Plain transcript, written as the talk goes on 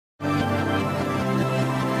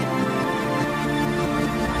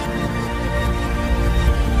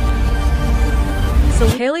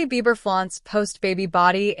Bieber flaunts post-baby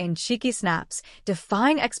body in cheeky snaps,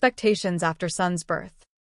 defying expectations after son's birth.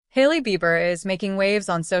 Hailey Bieber is making waves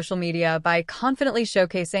on social media by confidently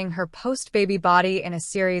showcasing her post-baby body in a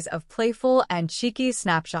series of playful and cheeky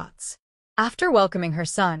snapshots. After welcoming her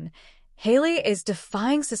son, Hailey is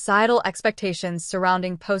defying societal expectations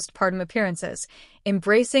surrounding postpartum appearances,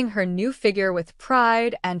 embracing her new figure with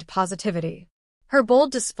pride and positivity. Her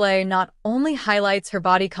bold display not only highlights her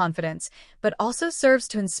body confidence, but also serves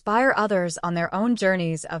to inspire others on their own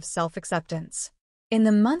journeys of self-acceptance. In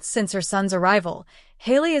the months since her son's arrival,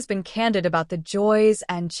 Hailey has been candid about the joys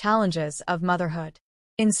and challenges of motherhood.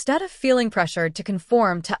 Instead of feeling pressured to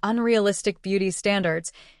conform to unrealistic beauty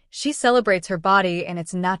standards, she celebrates her body in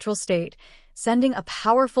its natural state, sending a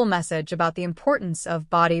powerful message about the importance of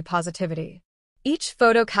body positivity. Each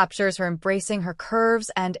photo captures her embracing her curves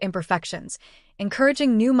and imperfections,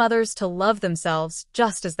 encouraging new mothers to love themselves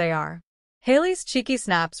just as they are. Hailey's cheeky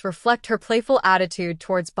snaps reflect her playful attitude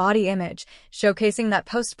towards body image, showcasing that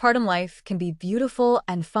postpartum life can be beautiful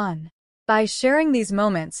and fun. By sharing these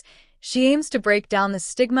moments, she aims to break down the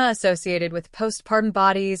stigma associated with postpartum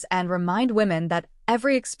bodies and remind women that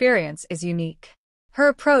every experience is unique. Her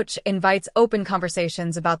approach invites open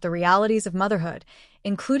conversations about the realities of motherhood,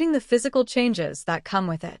 including the physical changes that come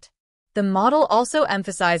with it. The model also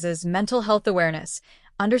emphasizes mental health awareness,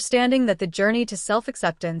 understanding that the journey to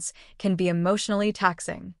self-acceptance can be emotionally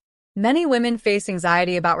taxing. Many women face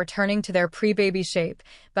anxiety about returning to their pre-baby shape,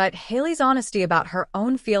 but Hailey's honesty about her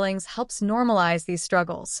own feelings helps normalize these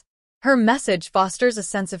struggles. Her message fosters a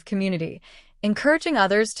sense of community, encouraging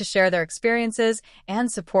others to share their experiences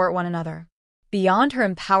and support one another. Beyond her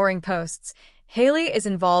empowering posts, Hailey is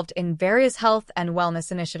involved in various health and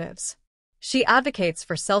wellness initiatives. She advocates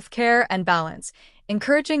for self-care and balance,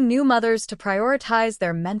 encouraging new mothers to prioritize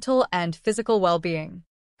their mental and physical well-being.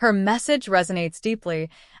 Her message resonates deeply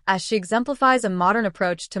as she exemplifies a modern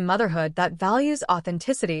approach to motherhood that values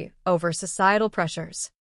authenticity over societal pressures.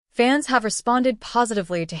 Fans have responded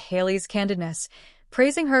positively to Hailey's candidness,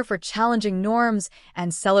 praising her for challenging norms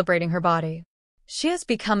and celebrating her body. She has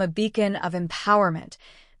become a beacon of empowerment,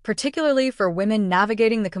 particularly for women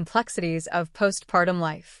navigating the complexities of postpartum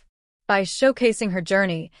life. By showcasing her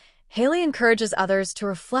journey, Hailey encourages others to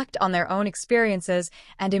reflect on their own experiences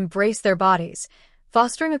and embrace their bodies,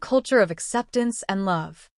 fostering a culture of acceptance and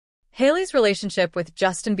love. Hailey's relationship with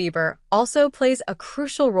Justin Bieber also plays a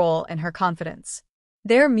crucial role in her confidence.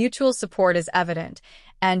 Their mutual support is evident,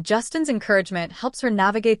 and Justin's encouragement helps her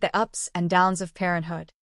navigate the ups and downs of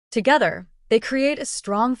parenthood. Together, they create a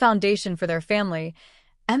strong foundation for their family,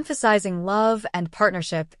 emphasizing love and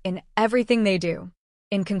partnership in everything they do.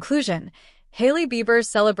 In conclusion, Hailey Bieber's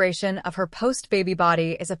celebration of her post-baby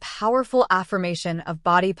body is a powerful affirmation of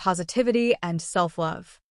body positivity and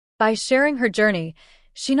self-love. By sharing her journey,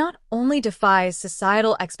 she not only defies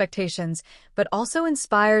societal expectations, but also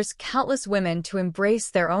inspires countless women to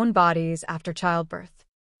embrace their own bodies after childbirth.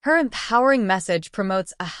 Her empowering message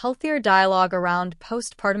promotes a healthier dialogue around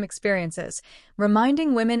postpartum experiences,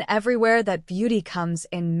 reminding women everywhere that beauty comes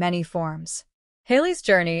in many forms. Hailey's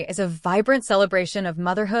journey is a vibrant celebration of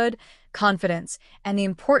motherhood, confidence, and the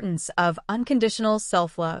importance of unconditional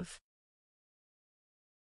self-love.